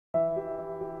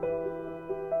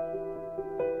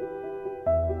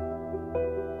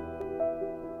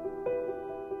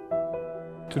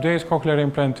Today's cochlear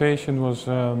implantation was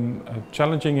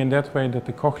challenging in that way that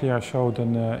the cochlea showed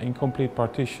an incomplete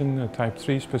partition, type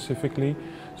 3 specifically.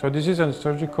 So this is a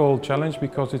surgical challenge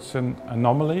because it's an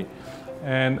anomaly,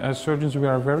 and as surgeons we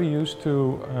are very used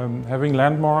to having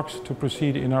landmarks to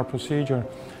proceed in our procedure.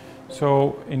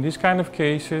 So in this kind of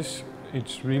cases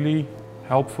it's really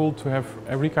helpful to have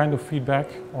every kind of feedback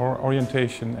or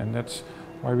orientation, and that's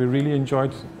why we really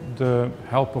enjoyed the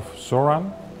help of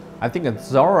Zoran. I think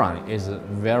Zoran is a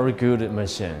very good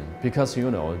machine because,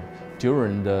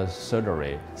 during the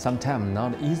surgery, sometimes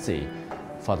not easy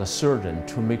for the surgeon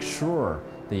to make sure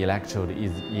the electrode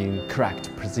is in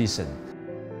correct position.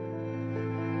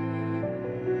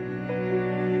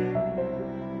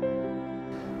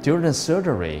 During the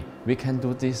surgery, we can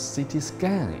do this CT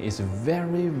scan. It's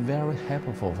very, very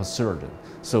helpful for surgeon.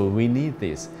 So we need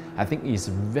this. I think it's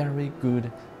a very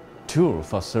good tool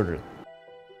for surgeon.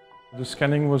 The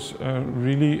scanning was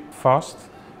really fast,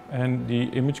 and the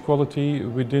image quality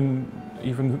within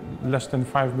even less than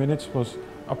 5 minutes was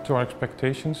up to our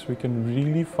expectations. We can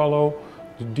really follow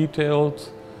the detailed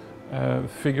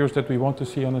figures that we want to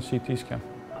see on a CT scan.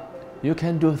 You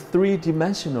can do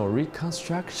three-dimensional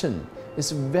reconstruction.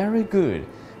 It's very good,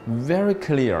 very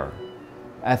clear.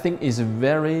 I think it's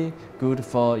very good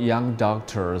for young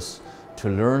doctors to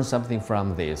learn something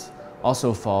from this.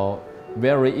 Also for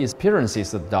very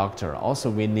experienced doctor, also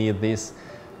we need this.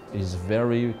 It's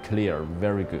very clear,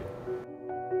 very good.